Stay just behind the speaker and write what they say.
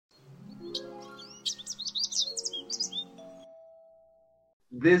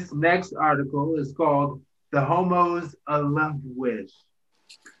this next article is called "The Homo's a Love Wish,"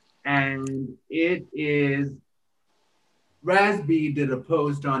 and it is Raz B did a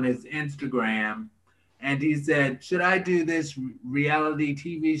post on his Instagram, and he said, "Should I do this reality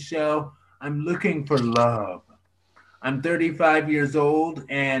TV show? I'm looking for love. I'm 35 years old,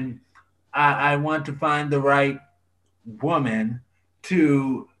 and I want to find the right woman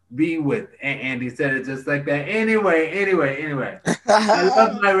to be with." And he said it just like that. Anyway. I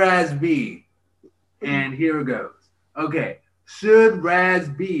love my Raz B. And here it goes. Okay. Should Raz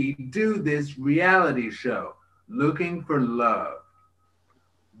B do this reality show, Looking for Love?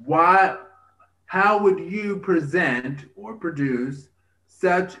 Why? How would you present or produce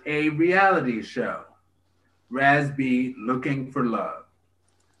such a reality show? Raz B, Looking for Love.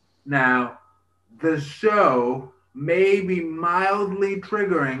 Now, the show may be mildly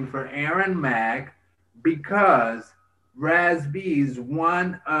triggering for Aaron Mack because Raz B's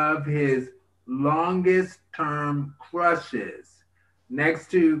one of his longest term crushes, next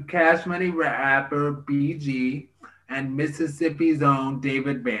to Cash Money rapper BG and Mississippi's own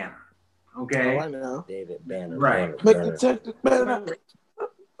David Banner. Oh, Okay? I know. David Banner. Right. Banner.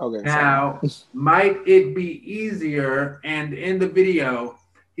 Okay. Now, might it be easier? And in the video,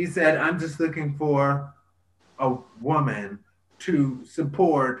 he said, "I'm just looking for a woman to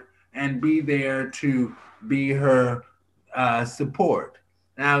support and be there to be her support."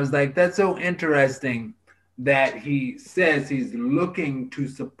 And I was like, that's so interesting that he says he's looking to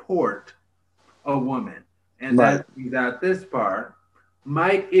support a woman. And that brings out this part.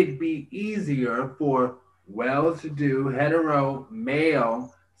 Might it be easier for well to do hetero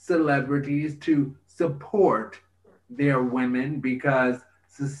male celebrities to support their women because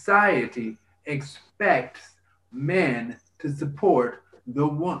society expects men to support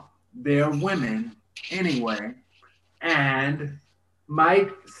their women anyway? And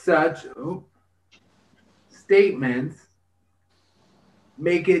might such statements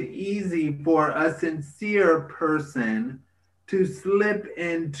make it easy for a sincere person to slip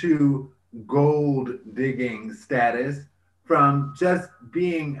into gold digging status from just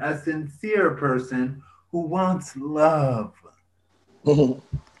being a sincere person who wants love?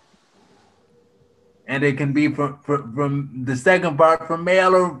 And it can be from the second part, from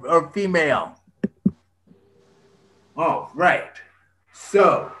male or female. Oh, right.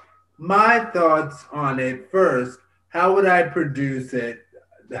 So, my thoughts on it first, how would I produce it?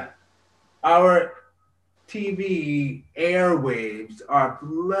 Our TV airwaves are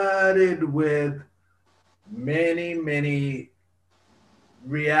flooded with many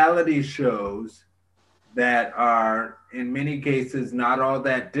reality shows that are, in many cases, not all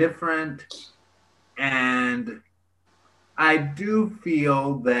that different. And I do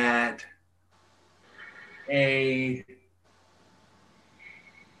feel that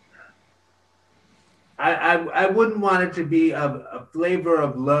I wouldn't want it to be a flavor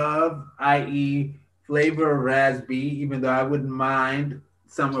of love, i.e., flavor of Raz B, even though I wouldn't mind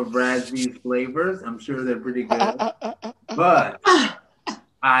some of Raz B's flavors. I'm sure they're pretty good. But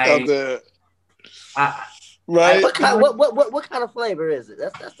right? What kind of flavor is it?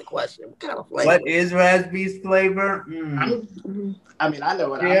 That's the question. What kind of flavor? What is Raz B's flavor? I mean, I know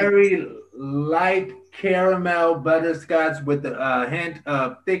what very light caramel butterscotch with a hint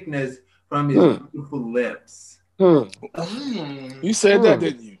of thickness from his beautiful lips. You said that,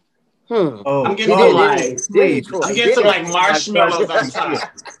 didn't you? Oh, I'm getting some like marshmallows on top.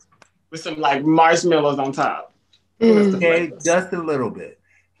 With some like marshmallows on top. Okay, just a little bit.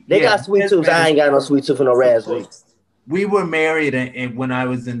 They got sweet tooth. I ain't got no sweet tooth for no raspberry. We were married when I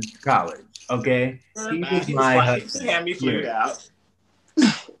was in college. Okay, he was my husband. Hand me figured out.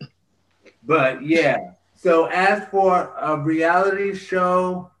 But yeah, so as for a reality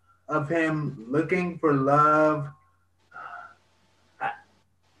show of him looking for love,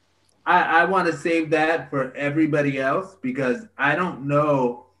 I want to save that for everybody else because I don't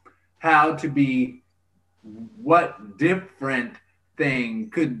know how to be, what different thing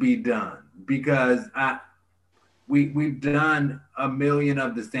could be done because we've done a million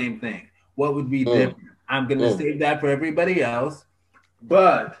of the same thing. What would be different? I'm going to save that for everybody else.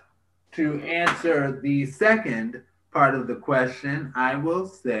 But to answer the second part of the question, I will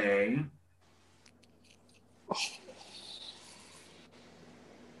say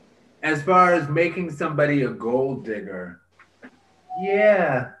as far as making somebody a gold digger,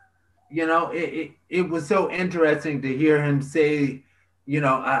 yeah, you know, it was so interesting to hear him say, you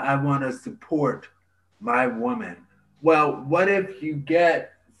know, I want to support my woman. Well, what if you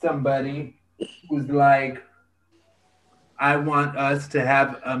get somebody who's like, I want us to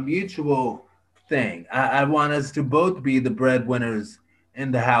have a mutual thing. I want us to both be the breadwinners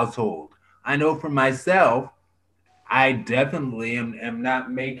in the household. I know for myself, I definitely am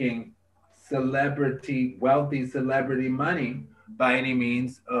not making wealthy celebrity money by any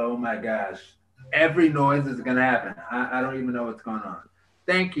means. Oh my gosh. Every noise is gonna happen. I don't even know what's going on.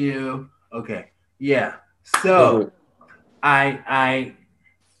 Thank you. Okay. Yeah. So I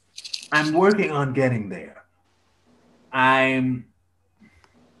I'm working on getting there. I'm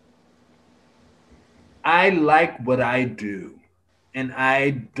I like what I do, and I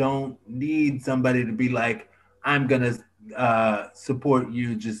don't need somebody to be like, I'm gonna support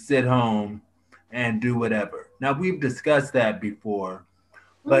you. Just sit home and do whatever. Now we've discussed that before,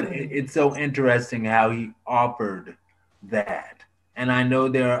 but it's so interesting how he offered that, and I know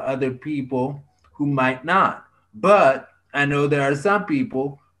there are other people who might not, but I know there are some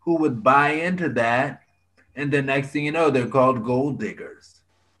people who would buy into that, and the next thing you know, they're called gold diggers,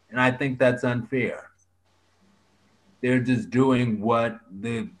 and I think that's unfair. They're just doing what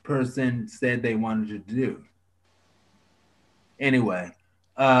the person said they wanted to do. Anyway,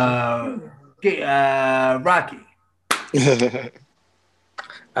 Rocky.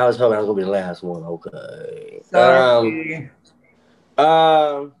 I was hoping I was gonna be the last one. Okay. Sorry.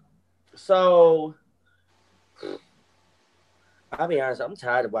 So I'll be honest, I'm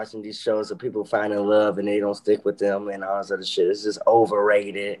tired of watching these shows of people finding love and they don't stick with them and all this other shit. It's just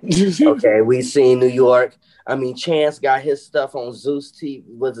overrated. Okay, we seen New York. I mean, Chance got his stuff on Zeus TV,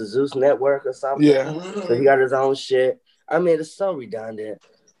 was it Zeus Network or something? Yeah. So he got his own shit. I mean, it's so redundant.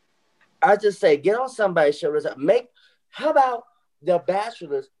 I just say, get on somebody's show. How about The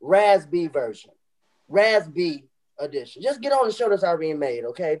Bachelor's Raz B version? Raz B edition. Just get on the show that's already made,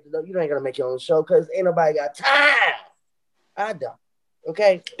 okay? You ain't gonna make your own show because ain't nobody got time. I don't.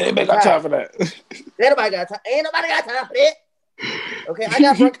 Okay? Ain't nobody got time for that. Ain't nobody got time for that. Okay? I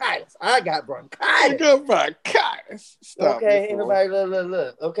got bronchitis. Stop. Okay, ain't nobody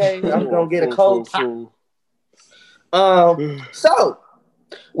look. Okay? I'm gonna get a cold pop. So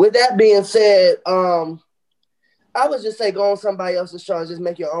with that being said, I would just say go on somebody else's show and just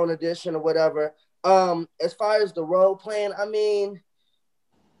make your own edition or whatever. As far as the role playing, I mean,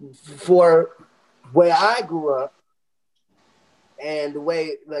 for where I grew up and the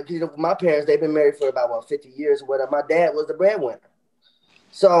way, like, you know, my parents, they've been married for about 50 years or whatever. My dad was the breadwinner.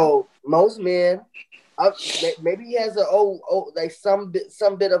 So most men, maybe he has some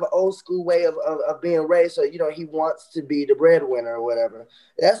bit of an old school way of being raised. So, you know, he wants to be the breadwinner or whatever.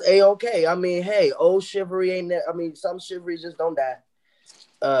 That's A-okay. I mean, hey, old chivalry ain't that. I mean, some chivalry just don't die.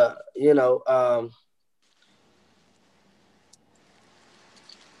 You know,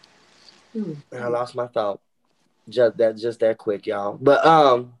 I lost my thought. Just that quick, y'all. But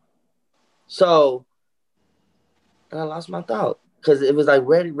so and I lost my thought because it was like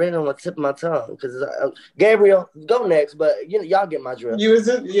ready on the tip of my tongue. Because Gabriel, go next. But you know, y'all get my drift. You was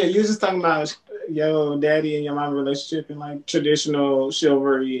just talking about your daddy and your mom relationship and like traditional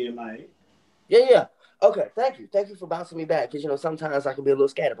chivalry and like. Yeah. Okay, thank you for bouncing me back because you know sometimes I can be a little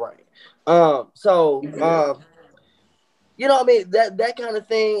scatterbrained. You know, I mean that kind of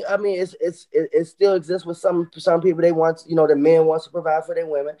thing. I mean, it still exists with some people. They want, you know, the men wants to provide for their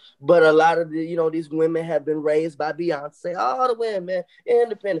women, but a lot of these women have been raised by Beyonce. All the women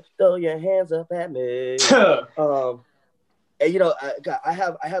independent, throw your hands up at me. And you know, I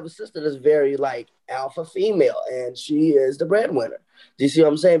have a sister that's very like alpha female, and she is the breadwinner. Do you see what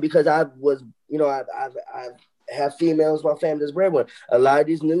I'm saying? Because I have females in my family that's breadwinner. A lot of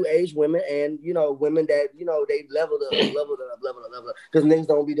these new age women and, you know, women that, you know, they leveled up because niggas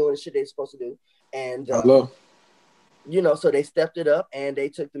don't be doing the shit they're supposed to do. And, you know, so they stepped it up and they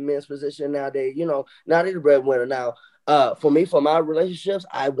took the men's position. Now they the breadwinner. Now, for me, for my relationships,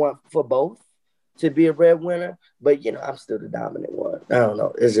 I want for both to be a breadwinner, but, you know, I'm still the dominant one. I don't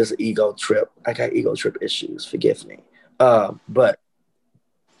know. It's just an ego trip. I got ego trip issues. Forgive me. But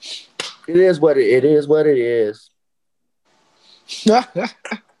it is what it is.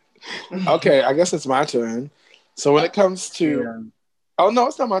 Okay, I guess it's my turn. So when it comes to, oh no,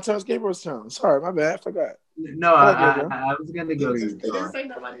 it's not my turn. It's Gabriel's turn. Sorry, my bad. I forgot. No, I was gonna go. It didn't say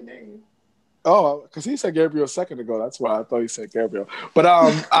nobody's name. Oh, because he said Gabriel a second ago. That's why I thought he said Gabriel. But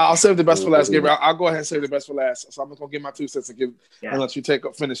I'll save the best for last, Gabriel. I'll go ahead and save the best for last. So I'm gonna give my 2 cents and let you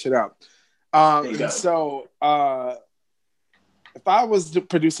finish it out. So if I was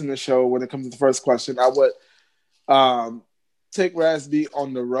producing the show, when it comes to the first question, I would take Raz B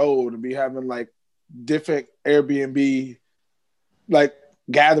on the road and be having like different Airbnb like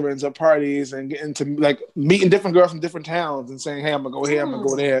gatherings or parties and getting to like meeting different girls from different towns and saying, hey, I'm gonna go here, I'm gonna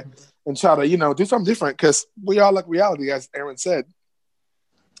go there, and try to, you know, do something different because we all like reality, as Aaron said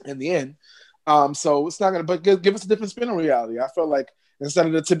in the end. So it's not gonna, but give us a different spin on reality. I feel like instead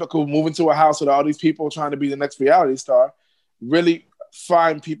of the typical moving to a house with all these people trying to be the next reality star, really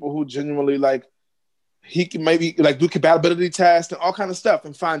find people who genuinely like, he can maybe like do compatibility tests and all kind of stuff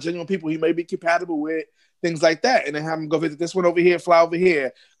and find genuine people he may be compatible with, things like that. And then have him go visit this one over here, fly over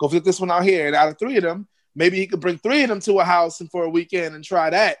here, go visit this one out here. And out of 3 of them, maybe he could bring 3 of them to a house and for a weekend and try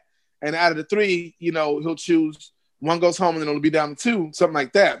that. And out of the 3, you know, he'll choose one goes home and then it'll be down to 2, something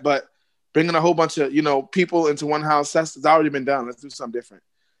like that. But bringing a whole bunch of, you know, people into one house, that's already been done. Let's do something different.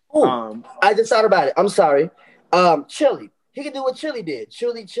 I just thought about it. I'm sorry. Chili. He could do what Chili did.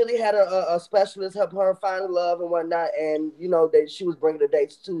 Chili had a specialist help her find love and whatnot, and you know that she was bringing the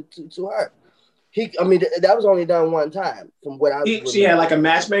dates to her. That was only done one time from what I. She had like a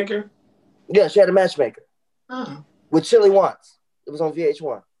matchmaker. Yeah, she had a matchmaker. With Chili Once. It was on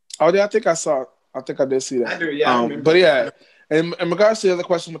VH1. Oh yeah, I think I did see that. I do, yeah. But yeah, in regards to the other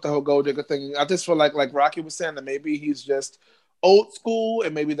question with the whole gold digger thing, I just feel like Rocky was saying that maybe he's just old school,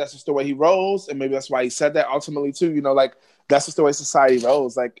 and maybe that's just the way he rolls, and maybe that's why he said that ultimately too. You know, like that's just the way society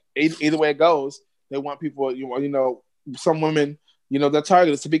rolls. Like either way it goes, they want people. You know, some women, you know, their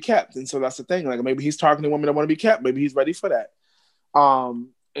target is to be kept, and so that's the thing. Like maybe he's targeting women that want to be kept. Maybe he's ready for that.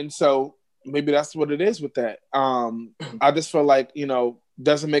 And so maybe that's what it is with that. I just feel like, you know,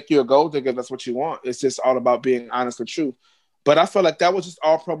 doesn't make you a gold digger. That's what you want. It's just all about being honest and true. But I feel like that was just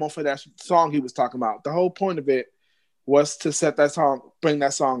all promo for that song he was talking about. The whole point of it was to set that song, bring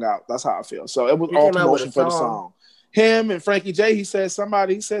that song out. That's how I feel. So it was all promotion for the song. Him and Frankie J, he said something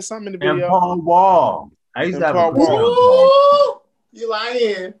in the video. And Paul Wall. I used to have a Wall. You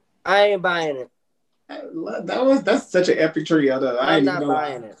lying. I ain't buying it. That's such an epic trio though. I'm not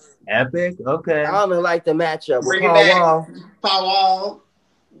buying it. Epic? Okay. I don't even like the matchup with Paul Wall.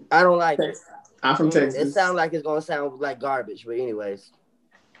 I don't like it. I'm from Texas. It sounds like it's gonna sound like garbage, but anyways.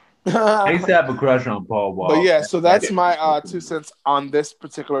 I used to have a crush on Paul Wall. But yeah, so that's my 2 cents on this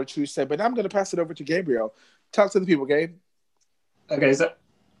particular Tuesday. But now I'm gonna pass it over to Gabriel. Talk to the people, Gabe. Okay, so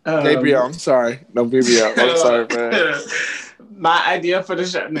Gabriel, I'm sorry. No, Gabriel. I'm sorry, man. My idea for the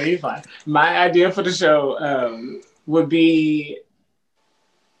show, no, you're fine. My idea for the show would be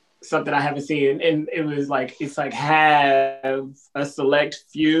something I haven't seen, and it was like, it's like have a select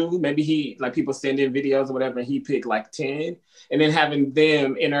few, maybe people send in videos or whatever, and he picked like 10, and then having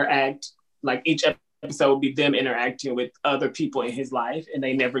them interact, like each episode would be them interacting with other people in his life, and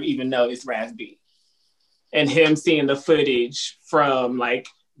they never even know it's Raz B. And him seeing the footage from like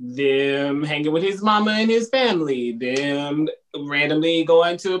them hanging with his mama and his family, them randomly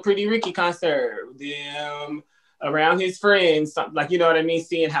going to a Pretty Ricky concert, them around his friends, like, you know what I mean?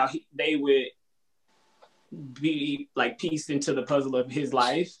 Seeing how they would be like pieced into the puzzle of his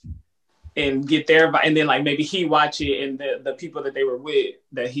life and get there, and then like maybe he watch it, and the people that they were with,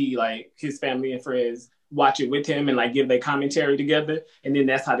 that he like his family and friends watch it with him and like give their commentary together, and then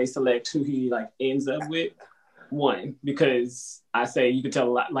that's how they select who he like ends up with. One, because I say you can tell a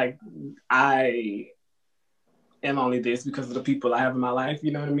lot, like I am only this because of the people I have in my life,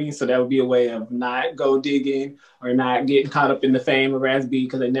 you know what I mean? So that would be a way of not gold digging or not getting caught up in the fame of Raz B,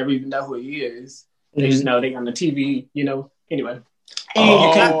 because they never even know who he is. They just know they on the TV, you know. Anyway.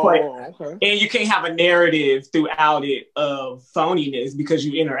 And you can't have a narrative throughout it of phoniness, because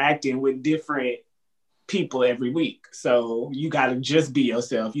you're interacting with different people every week. So you got to just be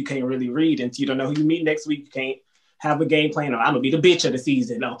yourself. You can't really read until you don't know who you meet next week. You can't have a game plan, or I'm going to be the bitch of the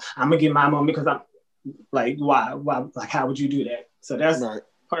season. No, I'm going to get my moment because I'm like, why? Like, how would you do that? So that's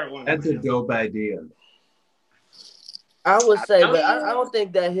part one. That's a dope idea. I would say, but I don't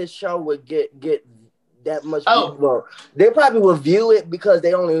think that his show would get that much. Well, they probably will view it because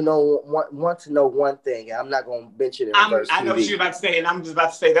they only want to know one thing. I'm not going to mention it. I know what you're about to say, and I'm just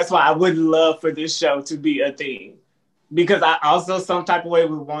about to say that's why I would love for this show to be a thing, because I also some type of way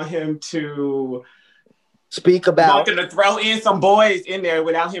would want him to speak about, want them to throw in some boys in there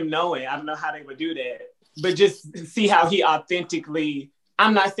without him knowing. I don't know how they would do that, but just see how he authentically.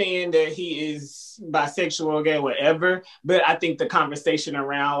 I'm not saying that he is bisexual, gay, whatever, but I think the conversation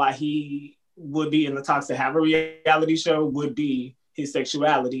around why he would be in the talks to have a reality show would be his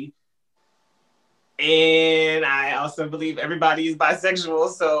sexuality. And I also believe everybody is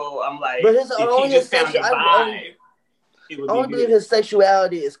bisexual, so I'm like, but if he just found a vibe, I only believe his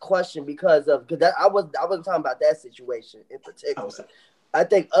sexuality is questioned because I wasn't talking about that situation in particular. I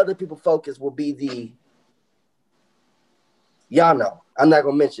think other people focus will be the, y'all know, I'm not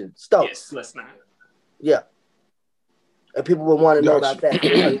gonna mention Stokes. Yes, let's not. Yeah. And people would want to know about that.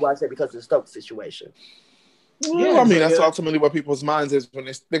 They watch that because of the Stokes situation. Yeah, I mean, that's ultimately what people's minds is when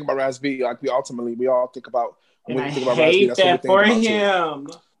they think about Raz B. Like we all think about when we think about Raz B. That's what we think about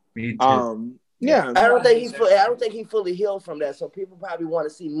too. Me too. Yeah, I don't think he fully healed from that. So people probably want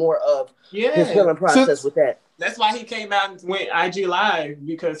to see more of his healing process with that. That's why he came out and went IG Live,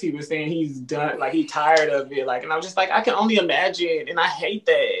 because he was saying he's done, like he tired of it. Like, and I was just like, I can only imagine, and I hate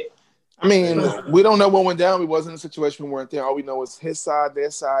that. I mean, we don't know what went down. We wasn't in a situation we weren't there. All we know is his side, their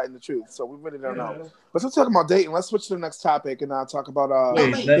side, and the truth. So we really don't know. But let's talk about dating. Let's switch to the next topic and talk about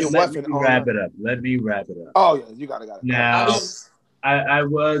let me wrap it up. Let me wrap it up. Oh yeah, you got it. Now, I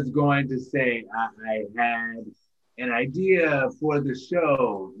was going to say I had an idea for the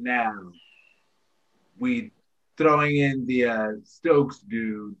show. Now, we throwing in the Stokes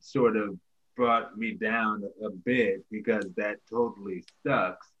dude sort of brought me down a bit because that totally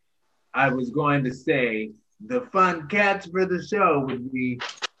sucks. I was going to say the fun catch for the show would be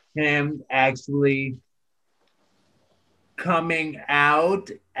him actually coming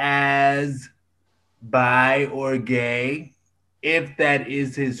out as bi or gay, if that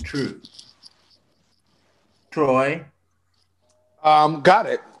is his truth. Troy? Got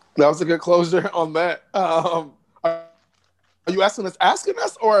it. That was a good closure on that. Are you asking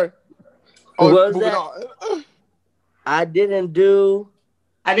us or moving on? I didn't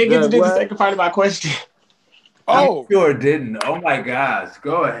get to do the second part of my question. Oh, you sure didn't. Oh my gosh.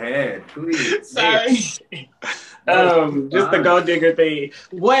 Go ahead, please. Sorry. Just the gold digger thing.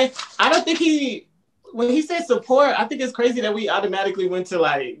 I don't think when he said support, I think it's crazy that we automatically went to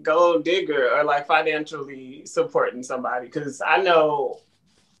like gold digger or like financially supporting somebody. Because I know,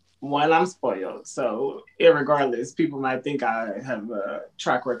 one, I'm spoiled. So irregardless, people might think I have a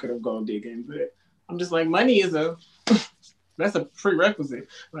track record of gold digging, but I'm just like, money is that's a prerequisite.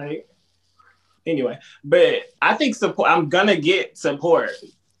 Like, anyway, but I think support, I'm gonna get support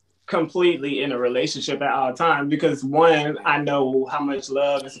completely in a relationship at all times, because one, I know how much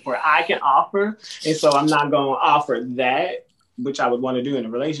love and support I can offer, and so I'm not gonna offer that, which I would want to do in a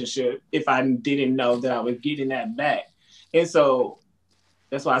relationship, if I didn't know that I was getting that back. And so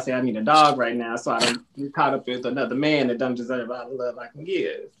that's why I say I need a dog right now, so I don't get caught up with another man that doesn't deserve all the love I can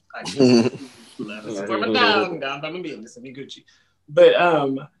give. I just love and support my dog, down by my business, and be Gucci. But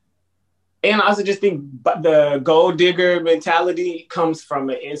and I also just think the gold digger mentality comes from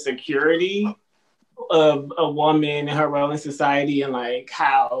an insecurity of a woman and her role in society, and like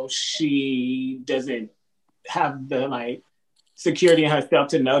how she doesn't have the like security in herself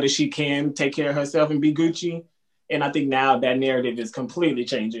to know that she can take care of herself and be Gucci. And I think now that narrative is completely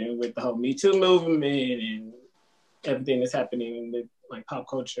changing with the whole Me Too movement and everything that's happening with like pop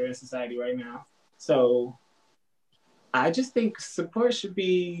culture and society right now. So I just think support should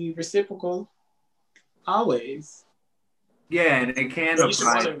be reciprocal, always. Yeah, and it can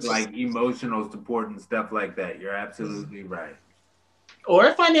apply to like emotional support and stuff like that. You're absolutely right.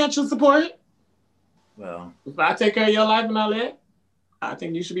 Or financial support. Well, if I take care of your life and all that, I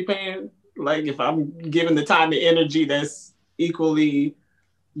think you should be paying. Like, if I'm giving the time and energy that's equally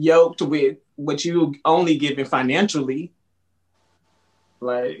yoked with what you only giving financially,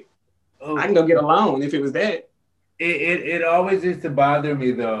 like, I can go get a loan if it was that. It always used to bother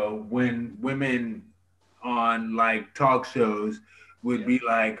me though when women on like talk shows would be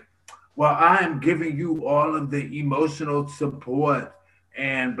like, well, I am giving you all of the emotional support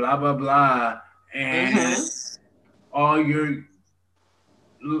and blah blah blah, and all your,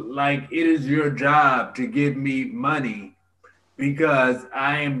 like, it is your job to give me money because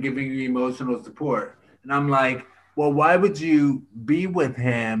I am giving you emotional support. And I'm like, well, why would you be with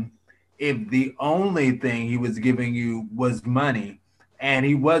him if the only thing he was giving you was money, and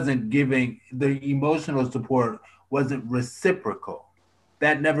he wasn't giving the emotional support, wasn't reciprocal?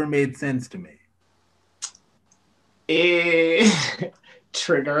 That never made sense to me.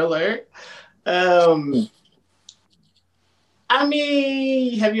 Trigger alert. I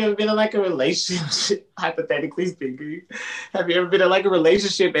mean, have you ever been in like a relationship, hypothetically speaking, have you ever been in like a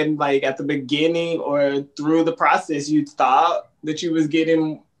relationship and like at the beginning or through the process, you thought that you was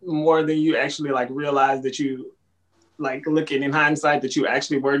getting more than you actually like realized that you, like, looking in hindsight, that you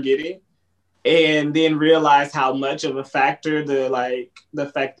actually were getting, and then realize how much of a factor the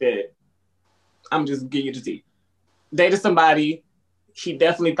fact that, I'm just getting you to see, dated somebody, he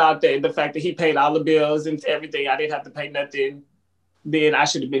definitely thought that the fact that he paid all the bills and everything, I didn't have to pay nothing, then I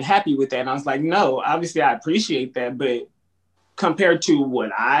should have been happy with that. And I was like, no, obviously I appreciate that, but compared to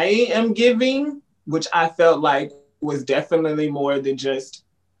what I am giving, which I felt like was definitely more than just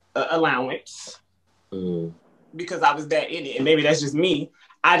allowance, because I was that in it, and maybe that's just me.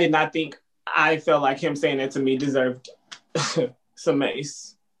 I did not think, I felt like him saying that to me deserved some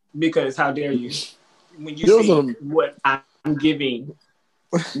mace, because how dare you, when you see what I'm giving.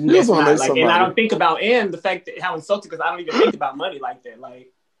 Not like, and I don't think about, and the fact that how insulting, because I don't even think about money like that.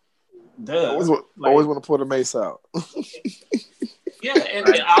 Like, Duh. Always want to pull the mace out. Yeah,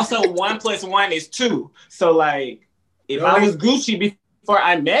 and also 1 + 1 is 2. So like, if I was Gucci before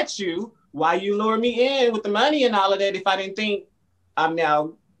I met you, why you lure me in with the money and all of that if I didn't think I'm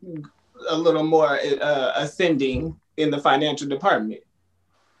now a little more ascending in the financial department?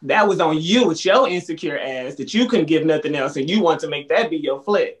 That was on you with your insecure ass that you couldn't give nothing else and you want to make that be your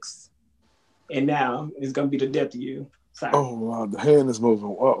flex. And now it's going to be the death of you. Sorry. Oh, wow. The hand is moving.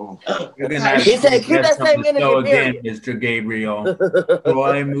 Uh-oh. He said, keep that same energy, again, Mr. Gabriel.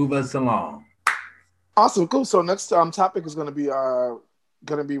 Roy, move us along. Awesome, cool. So next topic is going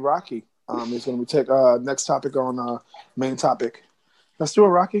to be Rocky. It's going to take next topic on main topic. Let's do it,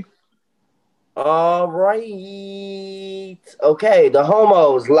 Rocky. All right. Okay, the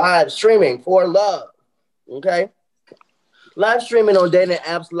homos live streaming for love. Okay. Live streaming on dating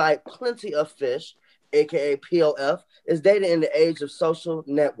apps like Plenty of Fish, aka POF, is dating in the age of social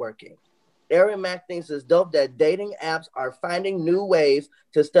networking. Aaron Mack thinks it's dope that dating apps are finding new ways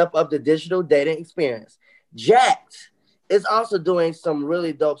to step up the digital dating experience. Jacked is also doing some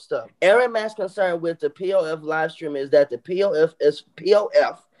really dope stuff. Aaron Mack's concern with the POF live stream is that the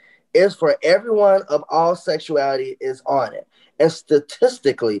POF is for everyone of all sexuality is on it. And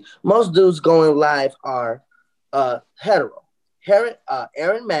statistically, most dudes going live are hetero.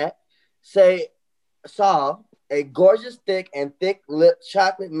 Aaron Mack saw a gorgeous, thick-lipped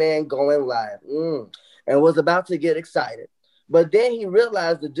chocolate man going live and was about to get excited. But then he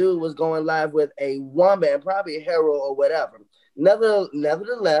realized the dude was going live with a woman, probably a hetero or whatever.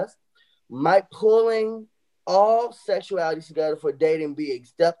 Nevertheless, might pulling all sexualities together for dating be a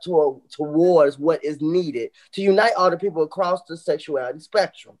step towards what is needed to unite all the people across the sexuality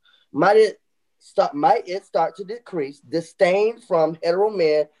spectrum. Might it start to decrease disdain from hetero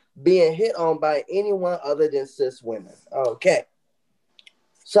men being hit on by anyone other than cis women? Okay.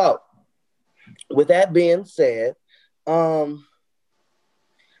 So, with that being said, I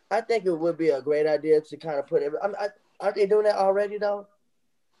think it would be a great idea to kind of put it. Aren't they doing that already though?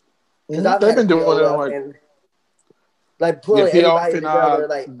 Because they've been doing it like pulling everybody together,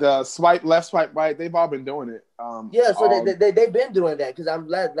 like the swipe left, swipe right. They've all been doing it. So they've been doing that because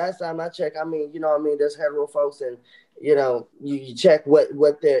last time I checked, I mean, there's hetero folks and you check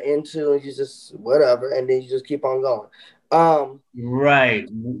what they're into and you just whatever, and then you just keep on going. Right,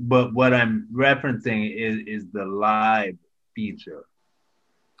 but what I'm referencing is the live feature.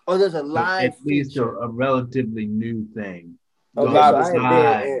 Oh, there's a live at least a relatively new thing. Okay,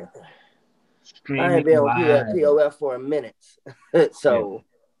 I ain't been on POF for a minute. So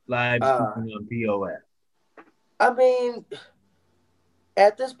live streaming on POF. I mean,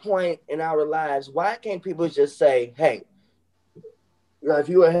 at this point in our lives, why can't people just say, hey, if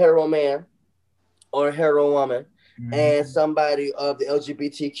you're a hetero man or a hetero woman and somebody of the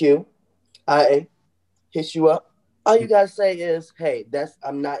LGBTQIA hits you up, all you gotta say is, hey,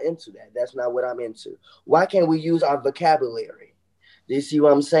 I'm not into that. That's not what I'm into. Why can't we use our vocabulary? Do you see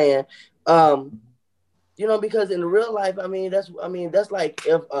what I'm saying? Because in real life, that's like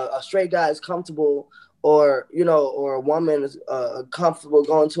if a straight guy is comfortable or a woman is comfortable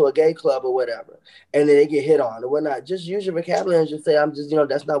going to a gay club or whatever, and then they get hit on or whatnot. Just use your vocabulary and just say, I'm just,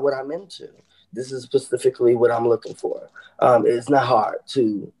 that's not what I'm into. This is specifically what I'm looking for. It's not hard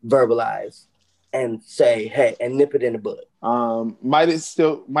to verbalize and say, hey, and nip it in the bud. Might it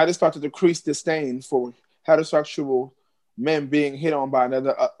start to decrease disdain for heterosexual men being hit on by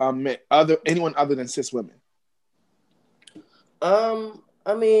anyone other than cis women?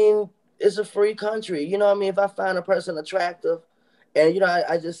 It's a free country. If I find a person attractive and,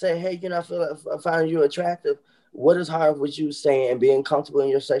 I just say, hey, I find you attractive. What is hard with you saying and being comfortable in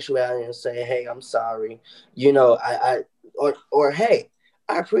your sexuality and saying, hey, I'm sorry, or hey,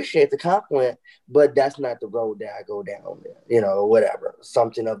 I appreciate the compliment, but that's not the road that I go down there, or whatever,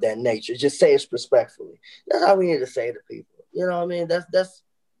 something of that nature. Just say it respectfully. That's all we need to say to people. That's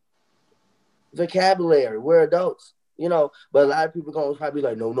vocabulary. We're adults, but a lot of people gonna probably be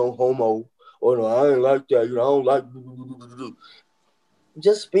like, no homo, or no, I ain't like that, I don't like.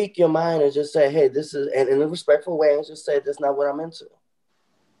 Just speak your mind and just say, hey, this is, and in a respectful way, and just say, that's not what I'm into.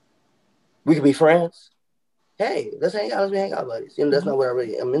 We could be friends. Hey, let's hang out. Let's be hang out, buddies. That's not what I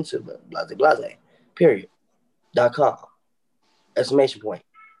really am into, but blase. Period. .com. Exclamation point.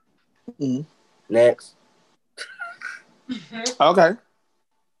 Next. Okay.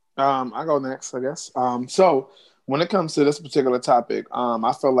 I go next, I guess. So when it comes to this particular topic,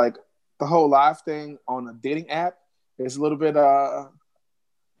 I feel like the whole live thing on a dating app is a little bit I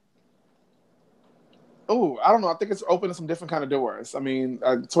don't know. I think it's opening some different kind of doors.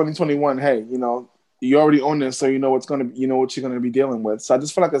 2021, hey, you already own this, so you know what you're gonna be dealing with. So I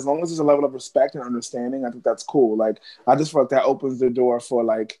just feel like as long as there's a level of respect and understanding, I think that's cool. Like I just feel like that opens the door for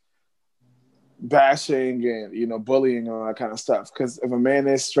like bashing and bullying and all that kind of stuff. Because if a man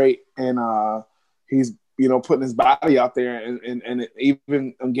is straight and he's putting his body out there, and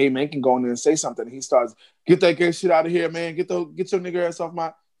even a gay man can go in there and say something, he starts, get that gay shit out of here, man. Get your nigga ass off my.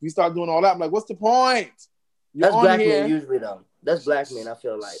 If you start doing all that, I'm like, what's the point? That's black men usually though. That's black men. I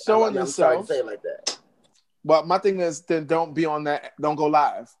feel like showing I'm sorry to say it like that. But my thing is, then don't be on that. Don't go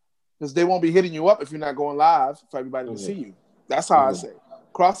live, because they won't be hitting you up if you're not going live for everybody to see you. That's how I say.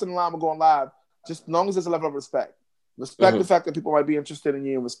 Crossing the line or going live, just as long as there's a level of respect. Respect the fact that people might be interested in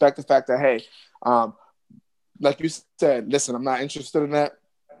you, and respect the fact that, hey, like you said, listen, I'm not interested in that.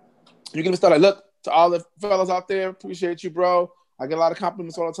 You can start like, look, to all the fellas out there, appreciate you, bro. I get a lot of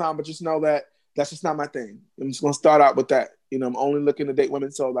compliments all the time, but just know that that's just not my thing. I'm just going to start out with that. I'm only looking to date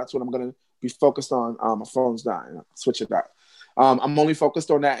women, so that's what I'm going to be focused on. My phone's dying. I'll switch it out. I'm only focused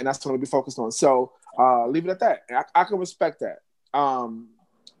on that, and that's what I'm going to be focused on. So leave it at that. I can respect that.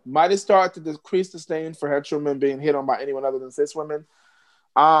 Might it start to decrease disdain for hetero men being hit on by anyone other than cis women?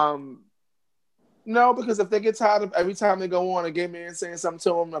 No, because if they get tired of every time they go on a gay man saying something to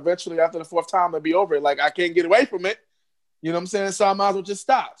them, eventually after the fourth time they'll be over it. Like, I can't get away from it. You know what I'm saying? So I might as well just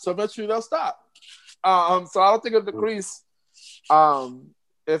stop. So eventually they'll stop. So I don't think it'll decrease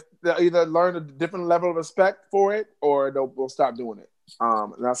if they either learn a different level of respect for it or they'll stop doing it.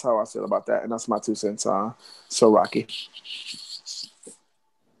 And that's how I feel about that. And that's my 2 cents. So Rocky.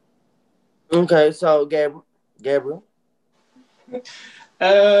 Okay, so Gabriel.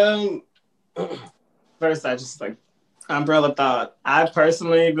 First, I just umbrella thought. I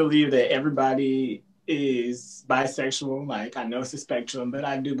personally believe that everybody is bisexual. Like, I know it's a spectrum, but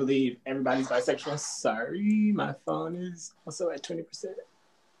I do believe everybody's bisexual. Sorry, my phone is also at 20%.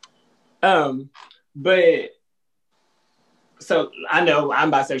 But so I know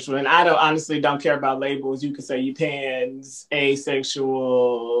I'm bisexual, and I honestly don't care about labels. You could say you pans,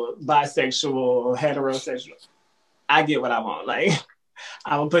 asexual, bisexual, heterosexual. I get what I want. Like,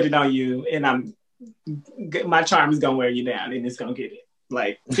 I'm gonna put it on you, and my charm is gonna wear you down, and it's gonna get it.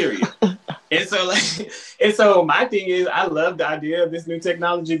 Like, period. and so my thing is, I love the idea of this new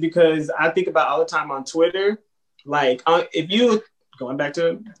technology because I think about all the time on Twitter. Like, if you going back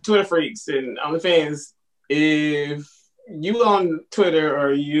to Twitter freaks and OnlyFans, if you on Twitter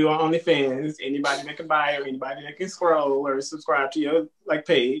or you on OnlyFans, anybody that can buy or anybody that can scroll or subscribe to your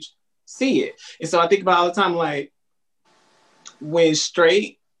page, see it. And so I think about all the time, like, when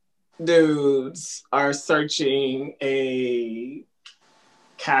straight dudes are searching a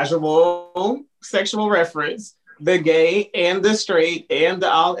casual sexual reference, the gay and the straight and the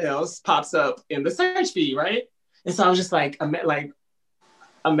all else pops up in the search feed, right? And so I was just like,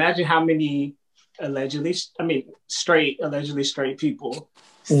 imagine how many allegedly straight people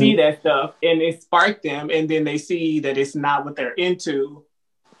see that stuff and it sparked them, and then they see that it's not what they're into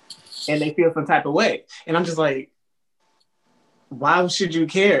and they feel some type of way. And I'm just like, why should you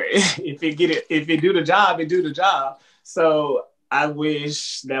care? If it do the job, it do the job. So I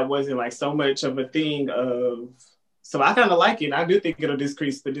wish that wasn't so much of a thing of, so I kind of like it. I do think it'll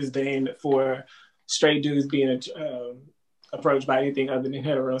decrease the disdain for straight dudes being approached by anything other than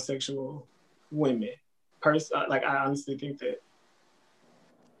heterosexual women. I honestly think that.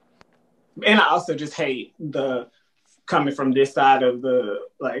 And I also just hate coming from this side of the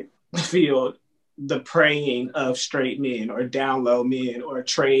field, the preying of straight men or down low men or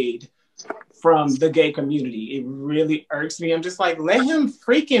trade from the gay community. It really irks me. I'm just like, let him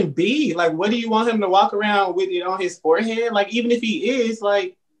freaking be. Like, what do you want him to walk around with it on his forehead? Like, even if he is,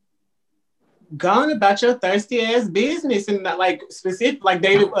 gone about your thirsty ass business, and not specific,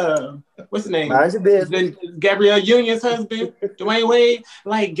 David, what's his name? Mind your business. Gabrielle Union's husband, Dwayne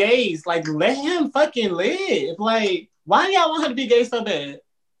Wade. Gays, let him fucking live. Why y'all want him to be gay so bad?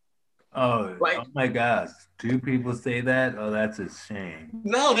 Oh my gosh. 2 people say that? Oh, that's a shame.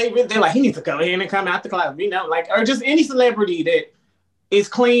 No, they're like, he needs to go in and come out the closet, or just any celebrity that is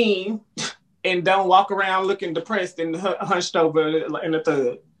clean and don't walk around looking depressed and hunched over in a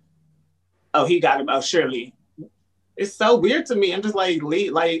thug. Oh, he got about Shirley. It's so weird to me. I'm just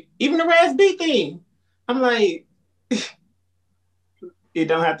even the Raz B thing. I'm like, it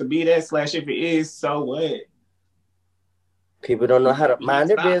don't have to be that. / if it is, so what? People don't know how to mind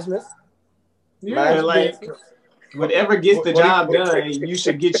their business. Yeah, whatever gets the job done, you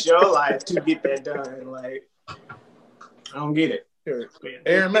should get your life to get that done. I don't get it.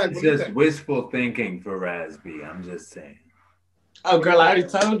 Aaron Mack, it's just wishful thinking for Raz B. I'm just saying. Oh, girl, I already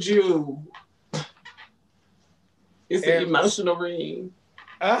told you. It's an emotional ring.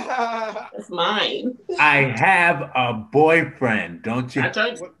 That's mine. I have a boyfriend. Don't you?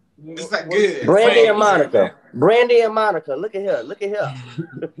 It's like good. Brandy and Monica. Brandy and Monica. Look at her. Look at her.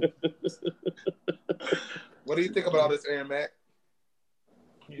 What do you think about all this, Aaron Mac?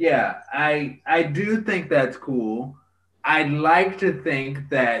 Yeah, I do think that's cool. I'd like to think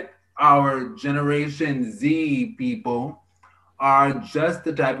that our Generation Z people are just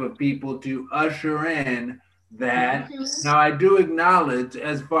the type of people to usher in that. Now, I do acknowledge,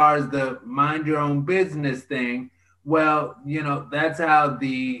 as far as the mind your own business thing, well, you know, that's how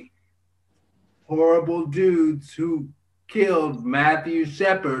the horrible dudes who killed Matthew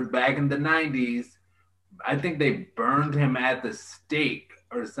Shepard back in the 90s, I think they burned him at the stake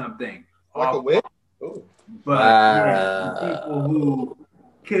or something. Like a whip? But yeah, the people who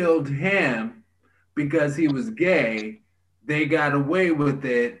killed him because he was gay, they got away with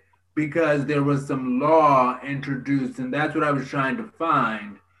it because there was some law introduced, and that's what I was trying to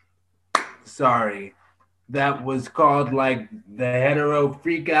find. Sorry. That was called like the hetero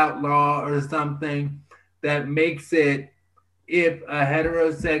freak out law or something, that makes it if a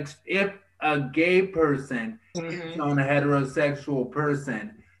gay person hits on a heterosexual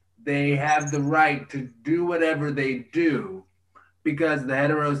person, they have the right to do whatever they do because the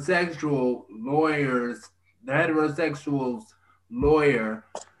heterosexual's lawyer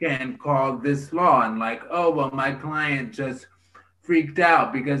can call this law and like, oh, well, my client just freaked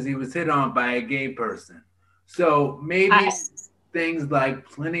out because he was hit on by a gay person. So maybe things like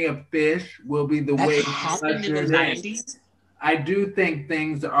Plenty of Fish will be the way to happened in the 90s. I do think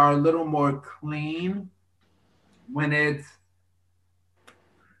things are a little more clean when it's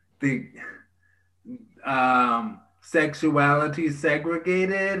the sexuality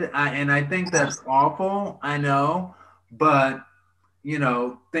segregated, and I think that's awful. I know, but you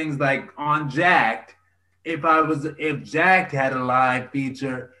know, things like on Jacked. If Jacked had a live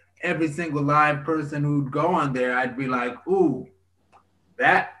feature, every single live person who'd go on there, I'd be like, ooh,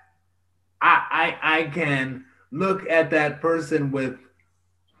 that I can look at that person with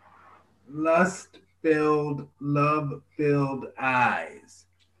lust-filled, love-filled eyes,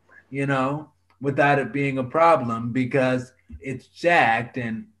 you know, without it being a problem because it's Jacked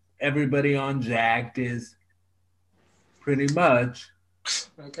and everybody on Jacked is pretty much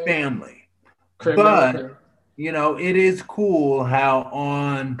family. But, you know, it is cool how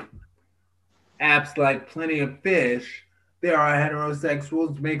on apps like Plenty of Fish, there are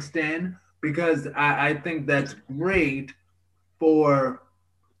heterosexuals mixed in because I think that's great for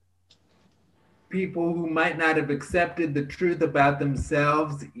people who might not have accepted the truth about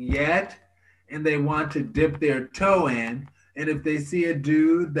themselves yet and they want to dip their toe in. And if they see a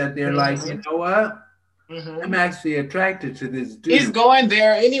dude that they're like, you know what? I'm actually attracted to this dude. He's going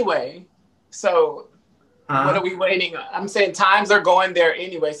there anyway. So what are we waiting on? I'm saying times are going there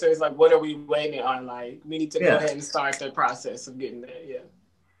anyway. So it's like, what are we waiting on? Like, we need to go ahead and start the process of getting there.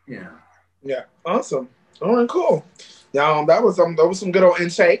 Yeah. Awesome. All right, cool. Y'all, that was some good old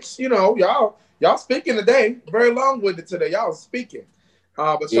intakes. You know, y'all speaking today. Very long-winded today. Y'all speaking.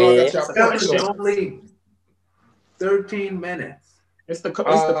 But y'all got y'all only 13 minutes. It's the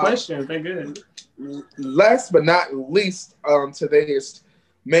question. They're good. Last but not least, today's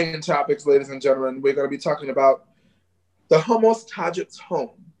main topics, ladies and gentlemen, we're going to be talking about the hummus Tajik's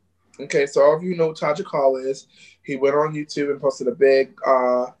home. Okay, so all of you know who Tajik Hall is. He went on YouTube and posted a big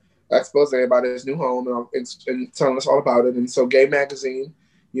expose about his new home and telling us all about it. And so Gay Magazine,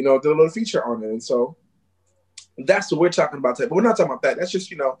 you know, did a little feature on it. And so that's what we're talking about today. But we're not talking about that. That's just,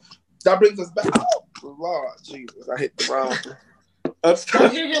 you know, that brings us back. Oh, Lord Jesus, I hit the wrong.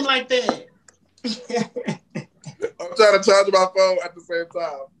 Don't hit him like that. I'm trying to charge my phone at the same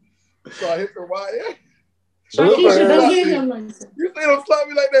time. So I hit the wire. Shakisha, don't hit him like that. You say don't slap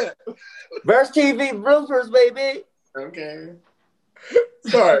me like that. Verse TV bloopers, baby. Okay.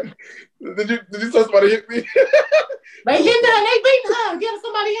 Sorry. Did you tell somebody hit me? They hit her. They beat her. Get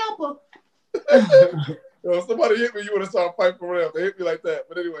somebody help her. If somebody hit me, you would have started fighting for real. They hit me like that.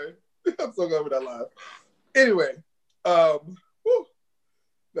 But anyway, I'm so glad with that live. Anyway,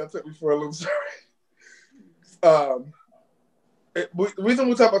 that took me for a loop. Sorry. The reason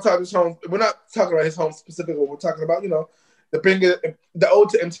we talk about Tajik's home, we're not talking about his home specifically. We're talking about, you know, the ode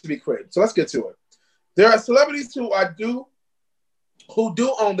to MTV Crib. So let's get to it. There are celebrities who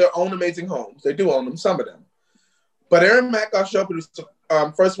do own their own amazing homes. They do own them, some of them. But Aaron Mack, our show producer,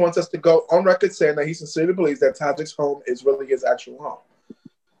 first wants us to go on record saying that he sincerely believes that Tajik's home is really his actual home.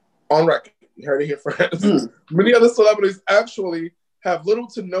 On record. You heard it here first. Many other celebrities actually have little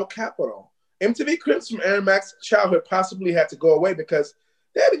to no capital. MTV Cribs from Aaron Mack's childhood possibly had to go away because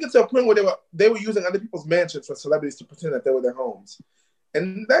they had to get to a point where they were using other people's mansions for celebrities to pretend that they were their homes.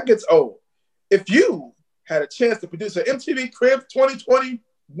 and that gets old. If you had a chance to produce an MTV Cribs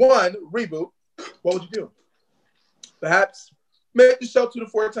 2021 reboot, what would you do? Perhaps make the show 2 to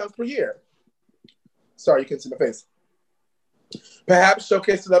 4 times per year. Sorry, you can't see my face. Perhaps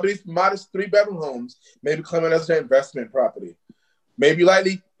showcase celebrities' modest 3-bedroom homes, maybe claiming as their investment property. Maybe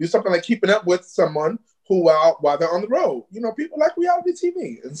likely do something like keeping up with someone who while they're on the road. You know, people like reality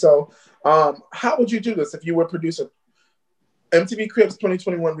TV. And so how would you do this if you were producer? MTV Cribs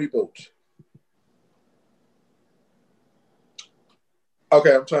 2021 reboot.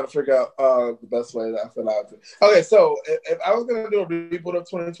 Okay, I'm trying to figure out the best way that I feel out. Okay, so if I was gonna do a reboot of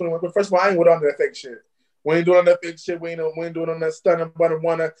 2021, but first of all, I ain't with on that fake shit. We ain't doing that fake shit. We ain't doing on that stunning butter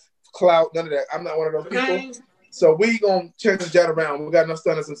wanna clout, none of that. I'm not one of those people. So we gonna change that around. We got enough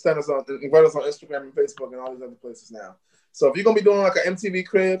stunners on Instagram and Facebook and all these other places now. So if you're gonna be doing like an MTV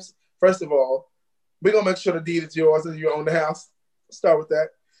Cribs, first of all, we're gonna make sure the deed is yours and you own the house. Start with that.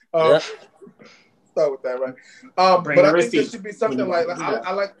 Start with that, right? But I think there should be something like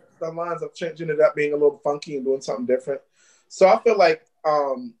I like the lines of changing it up, being a little funky and doing something different. So I feel like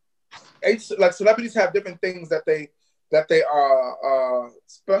like celebrities have different things that they are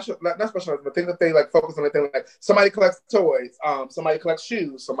special, not specialized, but things that they like focus on. Like somebody collects toys, somebody collects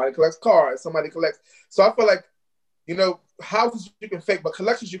shoes, somebody collects cars, somebody collects. So I feel like, you know, houses you can fake, but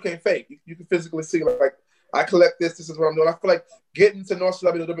collections you can't fake. You can physically see like I collect this. This is what I'm doing. I feel like getting to know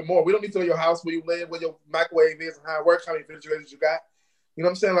celebrity a little bit more. We don't need to know your house, where you live, where your microwave is, and how it works, how many refrigerators you got. You know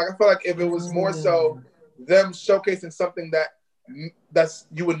what I'm saying? Like I feel like if it was more so them showcasing something that's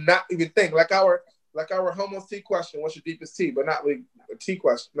you would not even think, like our homo tea question, what's your deepest tea? But not really a tea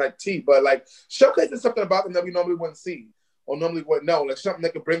question, like tea, but like showcasing something about them that we normally wouldn't see or normally wouldn't know, like something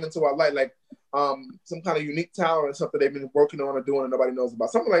that could bring into our light, like some kind of unique talent or something they've been working on or doing and nobody knows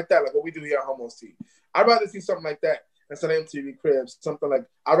about, something like that, like what we do here at Homo's Tea. I'd rather see something like that instead of MTV Cribs, something like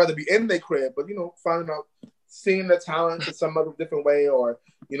I'd rather be in their crib, but you know, finding out, seeing the talent in some other different way, or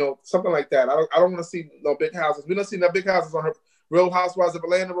you know, something like that. I don't want to see no big houses. We don't see no big houses on her. Real Housewives of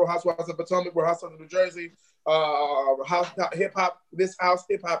Atlanta, Real Housewives of Potomac, Real Housewives of New Jersey, hip hop, this house,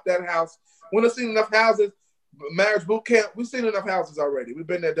 hip hop, that house. We don't see enough houses. Marriage boot camp, we've seen enough houses already. We've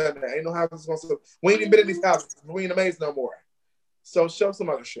been there, done that. Ain't no houses going to. We ain't even been in these houses. We ain't amazed no more. So show some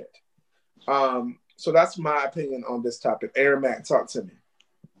other shit. So that's my opinion on this topic. Aaron Mack, talk to me.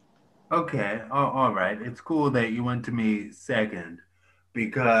 Okay, all right. It's cool that you went to me second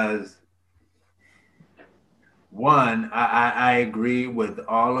because one, I agree with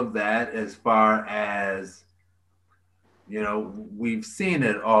all of that as far as, you know, we've seen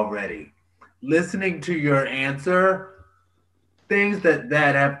it already. Listening to your answer, things that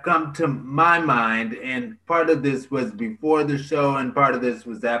have come to my mind, and part of this was before the show and part of this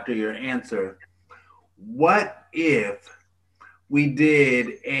was after your answer. What if we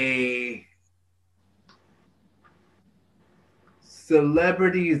did a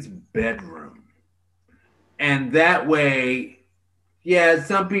celebrity's bedroom? And that way, yeah,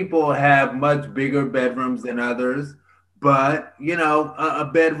 some people have much bigger bedrooms than others, but you know, a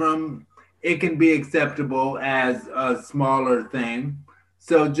bedroom, it can be acceptable as a smaller thing.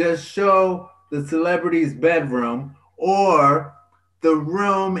 So just show the celebrity's bedroom or the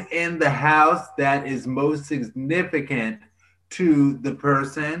room in the house that is most significant to the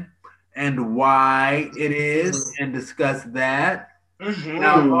person and why it is, and discuss that. Mm-hmm.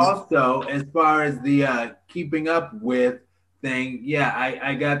 Now, also, as far as the keeping up with thing, yeah,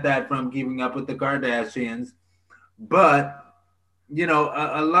 I got that from Keeping Up with the Kardashians. But, you know,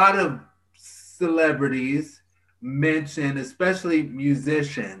 a lot of celebrities mention, especially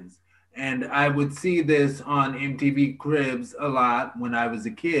musicians, and I would see this on MTV Cribs a lot when I was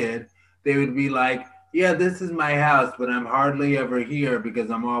a kid. They would be like, yeah, this is my house, but I'm hardly ever here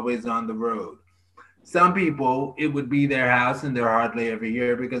because I'm always on the road. Some people, it would be their house and they're hardly ever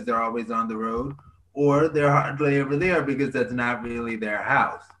here because they're always on the road, or they're hardly ever there because that's not really their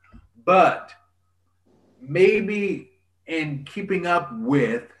house. But maybe in keeping up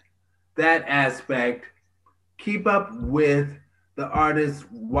with that aspect, keep up with the artists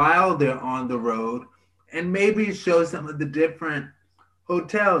while they're on the road and maybe show some of the different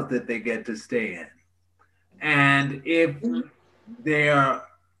hotels that they get to stay in. And if they are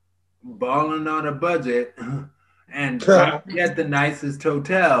balling on a budget and get the nicest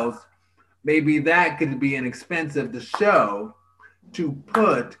hotels, maybe that could be an expense of the show to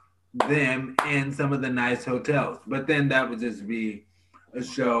put them in some of the nice hotels. But then that would just be a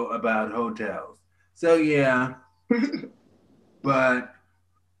show about hotels. So yeah, but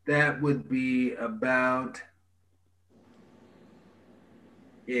that would be about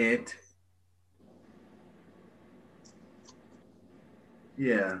it.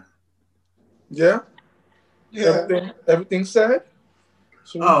 Yeah. Yeah. Everything said.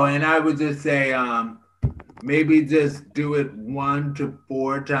 Oh, and I would just say, maybe just do it 1 to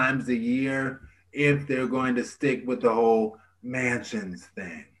 4 times a year if they're going to stick with the whole mansions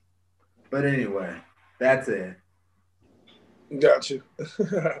thing. But anyway, that's it. Got you.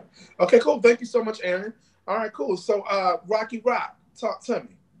 Okay, cool. Thank you so much, Aaron. All right, cool. So, Rocky Rock, talk to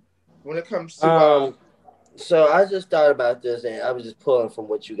me when it comes to. So I just thought about this, and I was just pulling from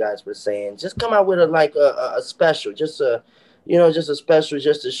what you guys were saying. Just come out with a special, just a special,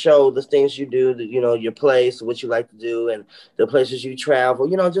 just to show the things you do, your place, what you like to do, and the places you travel.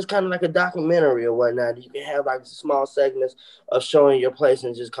 Just kind of like a documentary or whatnot. You can have like small segments of showing your place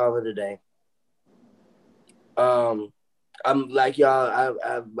and just call it a day. I'm like y'all.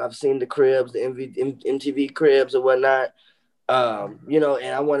 I've seen the cribs, the MTV cribs or whatnot. And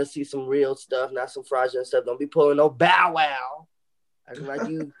I want to see some real stuff, not some fraudulent stuff. Don't be pulling no Bow Wow. Acting like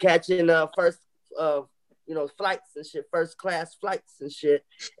you catching first, flights and shit, first class flights and shit,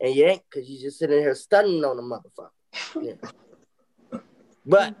 and you ain't, because you just sitting here stunning on the motherfucker. Yeah.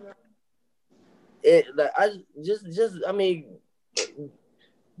 But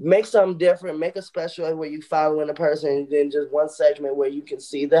make something different, make a special where you following a person, and then just one segment where you can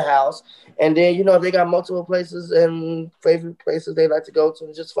see the house. And then, if they got multiple places and favorite places they like to go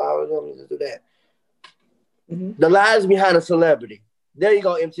to, just follow them and just do that. Mm-hmm. The lives behind a celebrity. There you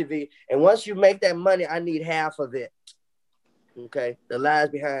go, MTV. And once you make that money, I need half of it. Okay? The lives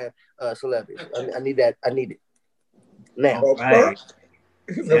behind celebrities. I need that. I need it. Now. Right.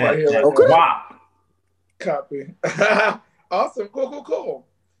 Okay. Wow. Copy. Awesome. Cool.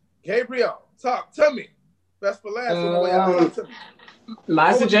 Gabriel, tell me. Best for last.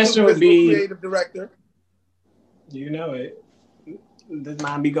 My suggestion would be creative director. You know it. This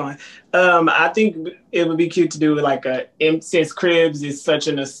mind be going. I think it would be cute to do like since Cribs is such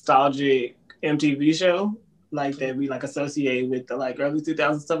a nostalgic MTV show, like that we like associate with the like early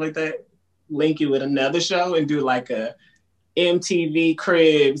 2000s stuff like that. Link it with another show and do like a MTV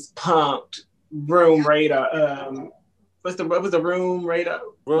Cribs Punk'd Room Radar. What was the Room Radar?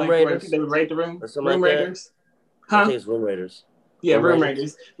 Room Raiders. They would rate the room. Room Raiders. I think it's Room Raiders. Yeah, Room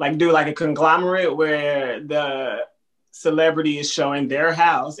Raiders. Like do like a conglomerate where the celebrity is showing their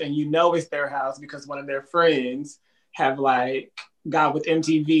house, and it's their house because one of their friends have like got with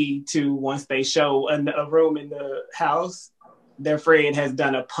MTV to, once they show a room in the house, their friend has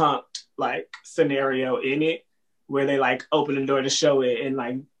done a punked like scenario in it where they like open the door to show it and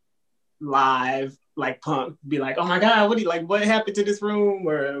like live like punk be like, oh my god, what happened to this room,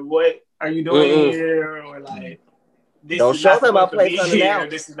 or what are you doing here, or like this don't show up at my place unannounced.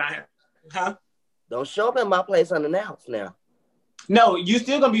 This is not Don't show up at my place unannounced now. No, you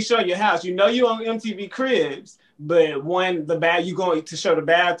still gonna be showing your house. You on MTV Cribs, but when you going to show the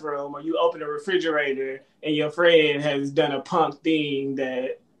bathroom, or you open a refrigerator and your friend has done a punk thing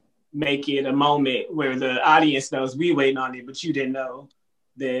that make it a moment where the audience knows we waiting on it, but you didn't know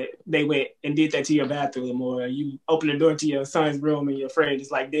that they went and did that to your bathroom, or you open the door to your son's room and your friend is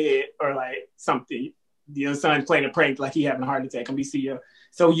like dead, or like something. Your son playing a prank like he having a heart attack, and we see you.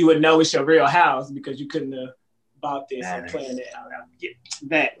 So you would know it's your real house because you couldn't have bought this and planned it out. Yeah,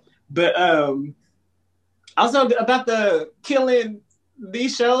 that. But also about the killing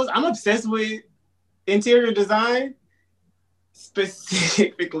these shows, I'm obsessed with interior design.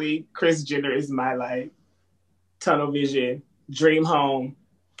 Specifically, Kris Jenner is my like tunnel vision, dream home.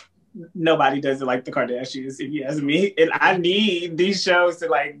 Nobody does it like the Kardashians, if you ask me. And I need these shows to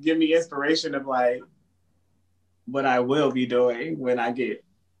like give me inspiration of like what I will be doing when I get.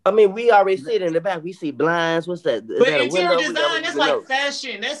 I mean, we already see it in the back. We see blinds. What's that? But interior design, that's like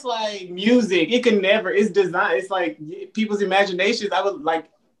fashion. That's like music. It's design. It's like people's imaginations. I would like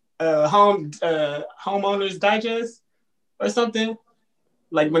Homeowners Digest or something.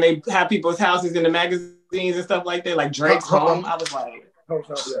 Like when they have people's houses in the magazines and stuff like that, like Drake's home. I was like,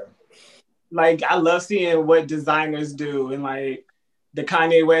 like I love seeing what designers do, and like the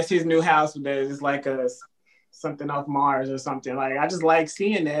Kanye West, his new house, there's like something off Mars or something. Like I just like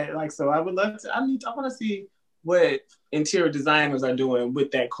seeing that. Like so, I would love to. I want to see what interior designers are doing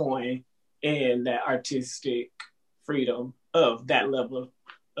with that coin and that artistic freedom of that level of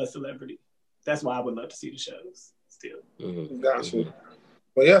a celebrity. That's why I would love to see the shows still. Mm-hmm. Gotcha.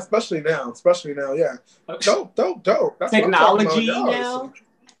 Well, yeah, especially now, yeah. Dope. That's technology now.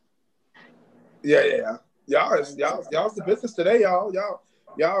 Yeah. Y'all's the business today,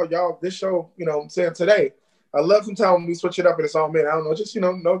 y'all. This show, I'm saying today. I love sometimes when we switch it up and it's all men. I don't know, just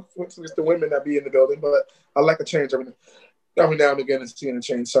no, it's the women that be in the building, but I like a change every now and again and seeing a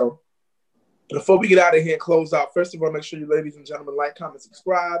change. So Before we get out of here and close out, first of all, make sure you ladies and gentlemen like, comment,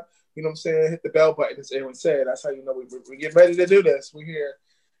 subscribe. You know what I'm saying? Hit the bell button, as Aaron said. That's how you know we get ready to do this. We're here.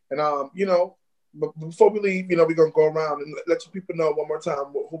 And, you know, but before we leave, you know, we're going to go around and let you people know one more time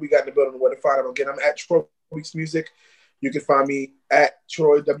who we got in the building and where to find them. Again, I'm at Troy Weeks Music. You can find me at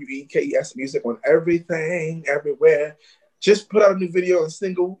Troy, WEKES Music on everything, everywhere. Just put out a new video and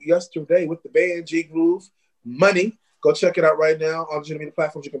single yesterday with the band G Groove, Money. Go check it out right now on the media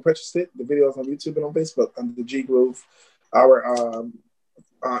platforms. You can purchase it. The video is on YouTube and on Facebook under the G Groove, our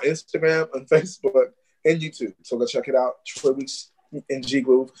Instagram and Facebook and YouTube. So go check it out. Troy Weeks and G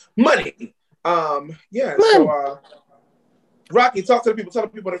Groove, Money. Yeah. So, Rocky, talk to the people. Tell the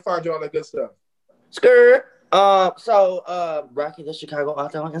people to find you all that good stuff. Skirt. Rocky the Chicago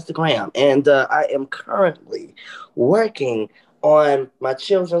author on Instagram, and I am currently working on my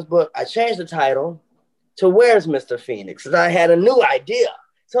children's book. I changed the title to Where's Mr. Phoenix? Because I had a new idea.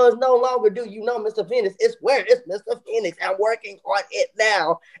 So it's no longer Do You Know Mr. Phoenix? It's Where is Mr. Phoenix? I'm working on it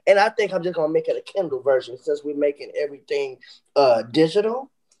now. And I think I'm just going to make it a Kindle version since we're making everything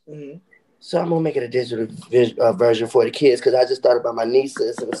digital. Mm-hmm. So I'm going to make it a digital version for the kids because I just thought about my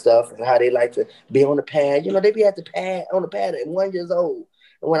nieces and stuff and how they like to be on the pad. You know, they be at the pad on the pad at 1 year old.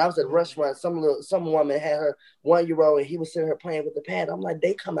 And when I was at a restaurant, some woman had her 1 year old and he was sitting her playing with the pad. I'm like,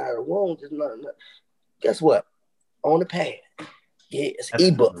 they come out of the womb. Just nothing. Guess what? On the pad. Yeah, it's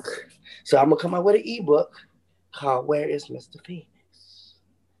ebook. So I'm going to come out with an ebook called Where is Mr. Phoenix?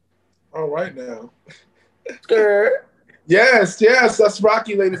 All right now. Skirt. Yes, that's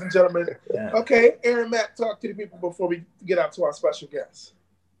Rocky, ladies and gentlemen. Yeah. Okay, Aaron Mack, talk to the people before we get out to our special guest.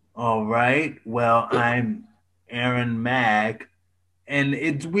 All right. Well, I'm Aaron Mack, and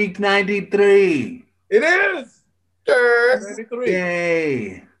it's week 93. It is. 93.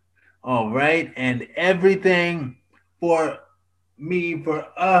 Yay. All right. And everything for me, for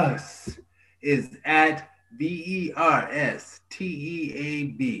us, is at VERSTEAB,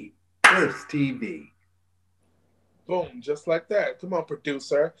 Verse TV. Boom, just like that. Come on,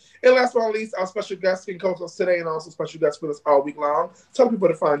 producer. And last but not least, our special guest can coach us today and also special guest with us all week long. Tell people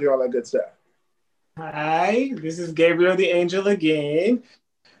to find you all that good stuff. Hi, this is Gabriel the Angel again.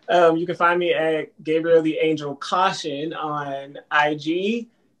 You can find me at Gabriel the Angel Caution on IG.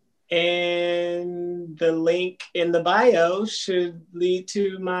 And the link in the bio should lead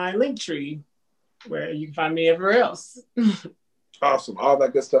to my link tree where you can find me everywhere else. Awesome. All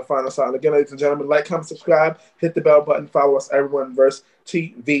that good stuff. Find us out. Again, ladies and gentlemen, like, comment, subscribe, hit the bell button, follow us everywhere in Verse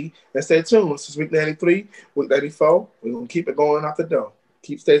TV. And stay tuned. This is week 93, week 94. We're going to keep it going out the door.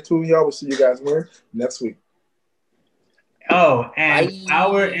 Stay tuned, y'all. We'll see you guys next week. Oh, and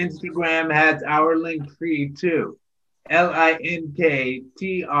our Instagram has our link tree too.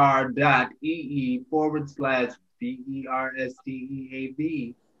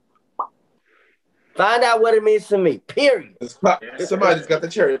 linktr.ee/VERSTEAB. Find out what it means to me, period. Somebody's got the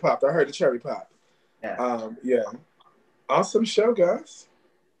cherry pop. I heard the cherry pop. Yeah. Awesome show, guys.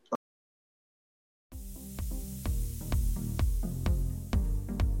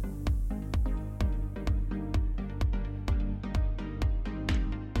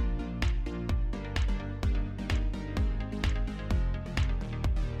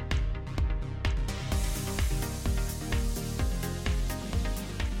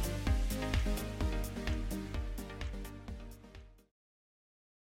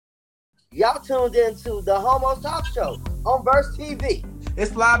 Y'all tuned into the Homo Talk Show on Verse TV.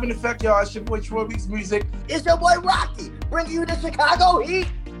 It's live in effect, y'all. It's your boy Troy Weeks Music. It's your boy Rocky, bringing you the Chicago Heat.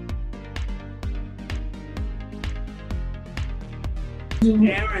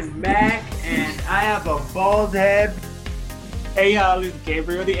 Aaron Mack, and I have a bald head. Hey, y'all, it's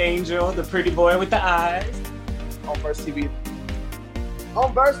Gabriel the Angel, the pretty boy with the eyes. On Verse TV.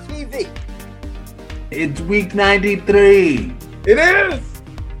 On Verse TV. It's week 93. It is.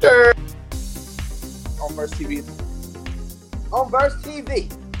 On Verse TV. On Verse TV.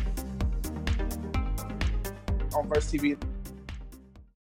 On Verse TV.